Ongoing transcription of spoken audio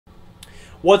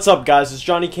What's up, guys? It's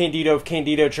Johnny Candido of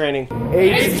Candido Training.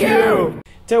 HQ!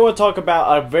 Today I want to talk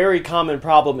about a very common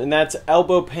problem, and that's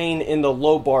elbow pain in the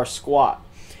low bar squat.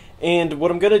 And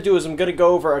what I'm going to do is I'm going to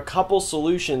go over a couple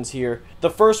solutions here. The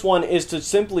first one is to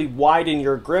simply widen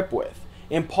your grip width.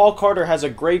 And Paul Carter has a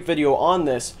great video on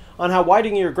this, on how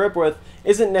widening your grip width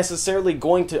isn't necessarily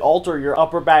going to alter your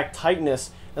upper back tightness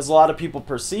as a lot of people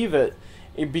perceive it,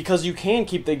 because you can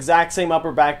keep the exact same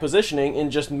upper back positioning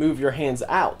and just move your hands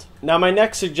out. Now, my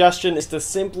next suggestion is to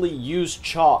simply use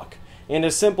chalk. And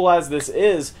as simple as this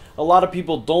is, a lot of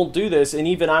people don't do this, and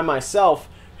even I myself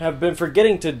have been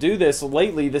forgetting to do this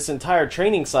lately this entire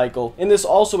training cycle. And this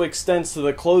also extends to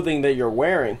the clothing that you're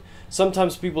wearing.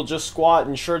 Sometimes people just squat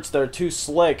in shirts that are too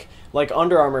slick, like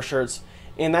Under Armour shirts,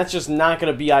 and that's just not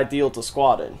going to be ideal to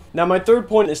squat in. Now, my third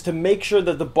point is to make sure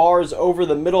that the bar is over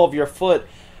the middle of your foot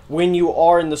when you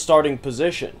are in the starting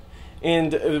position.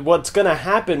 And what's going to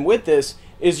happen with this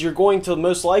is you're going to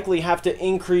most likely have to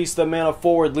increase the amount of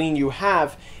forward lean you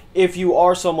have if you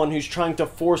are someone who's trying to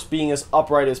force being as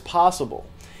upright as possible.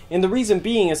 And the reason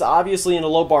being is obviously in a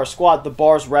low bar squat, the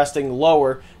bar's resting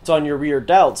lower, it's on your rear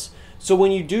delts. So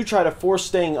when you do try to force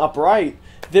staying upright,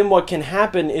 then what can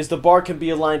happen is the bar can be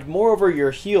aligned more over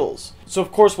your heels. So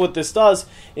of course what this does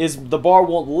is the bar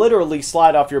won't literally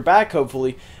slide off your back,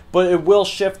 hopefully, but it will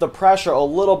shift the pressure a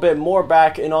little bit more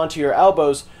back and onto your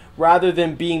elbows rather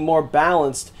than being more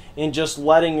balanced and just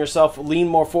letting yourself lean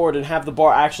more forward and have the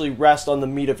bar actually rest on the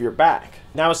meat of your back.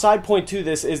 Now, a side point to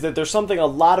this is that there's something a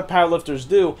lot of powerlifters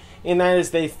do, and that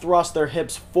is they thrust their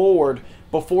hips forward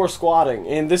before squatting.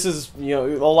 And this is, a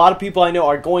lot of people I know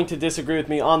are going to disagree with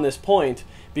me on this point,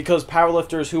 because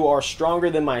powerlifters who are stronger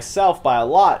than myself by a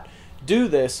lot do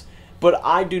this, but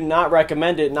I do not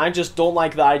recommend it, and I just don't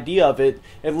like the idea of it,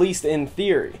 at least in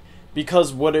theory.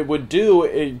 Because what it would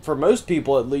do, for most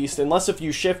people at least, unless if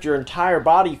you shift your entire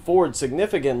body forward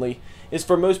significantly, is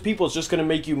for most people it's just going to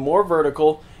make you more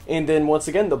vertical, and then once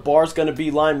again the bar's going to be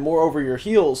lined more over your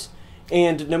heels,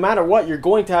 and no matter what you're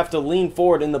going to have to lean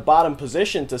forward in the bottom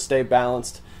position to stay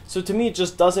balanced. So to me it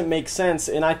just doesn't make sense,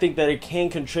 and I think that it can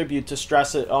contribute to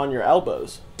stress it on your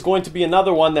elbows. It's going to be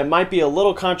another one that might be a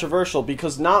little controversial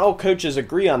because not all coaches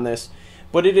agree on this,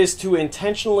 but it is to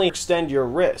intentionally extend your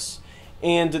wrists.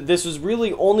 And this is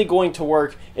really only going to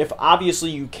work if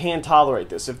obviously you can tolerate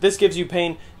this. If this gives you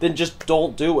pain, then just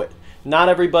don't do it. Not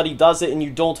everybody does it, and you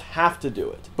don't have to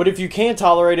do it. But if you can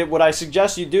tolerate it, what I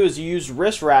suggest you do is you use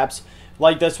wrist wraps.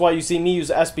 Like, that's why you see me use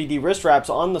SBD wrist wraps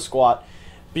on the squat.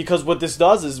 Because what this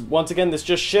does is, once again, this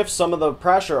just shifts some of the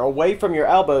pressure away from your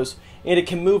elbows, and it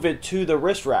can move it to the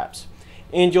wrist wraps.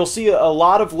 And you'll see a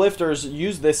lot of lifters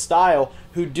use this style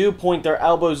who do point their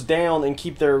elbows down and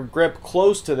keep their grip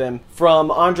close to them, from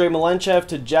Andre Malenchev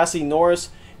to Jesse Norris,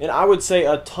 and I would say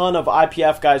a ton of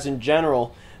IPF guys in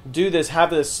general do this, have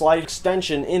this slight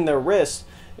extension in their wrists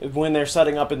when they're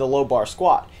setting up in the low bar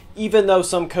squat. Even though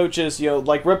some coaches,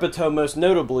 like Ripito most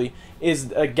notably,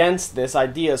 is against this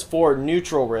idea as for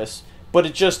neutral wrists, but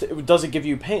it doesn't give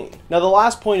you pain. Now, the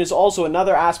last point is also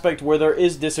another aspect where there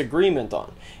is disagreement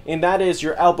on, and that is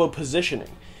your elbow positioning.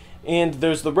 And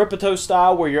there's the Ripito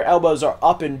style where your elbows are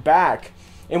up and back,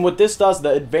 and what this does,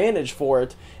 the advantage for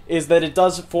it, is that it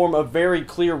does form a very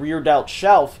clear rear delt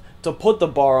shelf to put the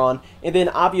bar on, and then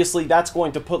obviously that's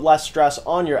going to put less stress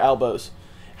on your elbows.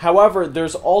 However,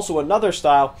 there's also another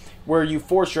style where you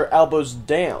force your elbows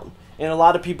down, and a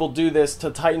lot of people do this to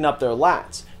tighten up their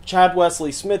lats. Chad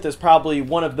Wesley Smith is probably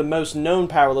one of the most known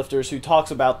powerlifters who talks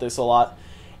about this a lot,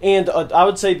 and I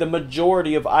would say the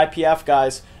majority of IPF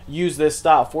guys use this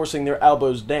style, forcing their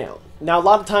elbows down. Now, a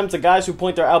lot of times the guys who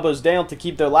point their elbows down to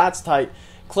keep their lats tight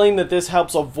claim that this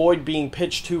helps avoid being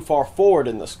pitched too far forward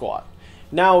in the squat.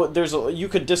 Now, you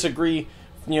could disagree,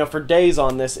 for days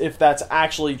on this if that's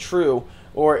actually true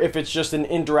or if it's just an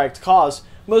indirect cause.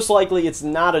 Most likely it's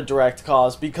not a direct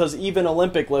cause, because even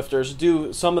Olympic lifters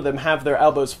some of them have their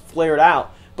elbows flared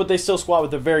out, but they still squat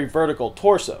with a very vertical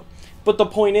torso. But the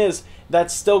point is,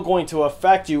 that's still going to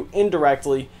affect you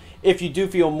indirectly if you do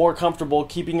feel more comfortable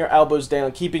keeping your elbows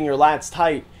down, keeping your lats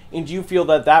tight, and you feel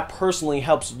that that personally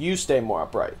helps you stay more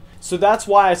upright. So that's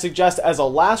why I suggest as a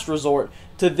last resort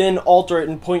to then alter it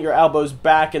and point your elbows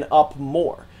back and up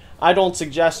more. I don't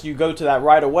suggest you go to that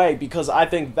right away, because I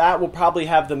think that will probably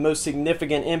have the most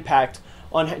significant impact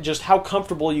on just how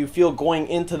comfortable you feel going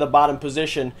into the bottom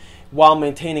position while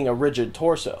maintaining a rigid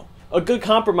torso. A good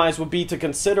compromise would be to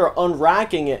consider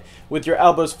unracking it with your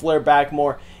elbows flared back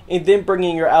more, and then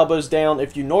bringing your elbows down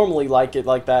if you normally like it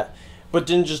like that, but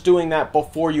then just doing that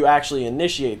before you actually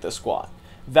initiate the squat.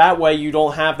 That way you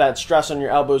don't have that stress on your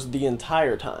elbows the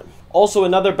entire time. Also,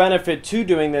 another benefit to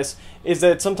doing this is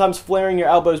that sometimes flaring your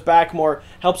elbows back more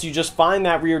helps you just find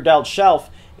that rear delt shelf,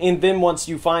 and then once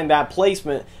you find that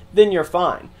placement, then you're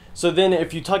fine. So then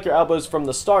if you tuck your elbows from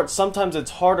the start, sometimes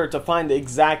it's harder to find the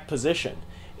exact position.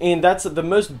 And that's the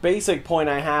most basic point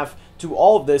I have to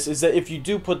all of this, is that if you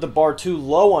do put the bar too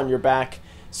low on your back,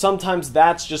 sometimes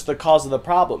that's just the cause of the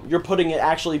problem. You're putting it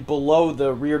actually below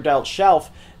the rear delt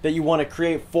shelf that you want to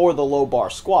create for the low bar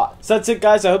squat. So that's it,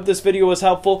 guys. I hope this video was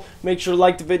helpful. Make sure to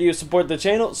like the video, support the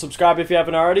channel, subscribe if you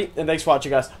haven't already, and thanks for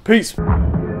watching, guys. Peace.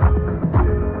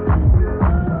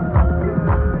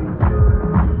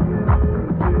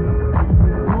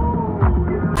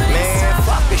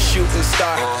 Shooting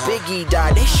star, Biggie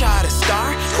died, they shot a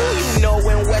star. Who you know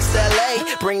in West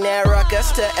LA? Bring that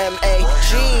ruckus to MA.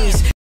 Jeez.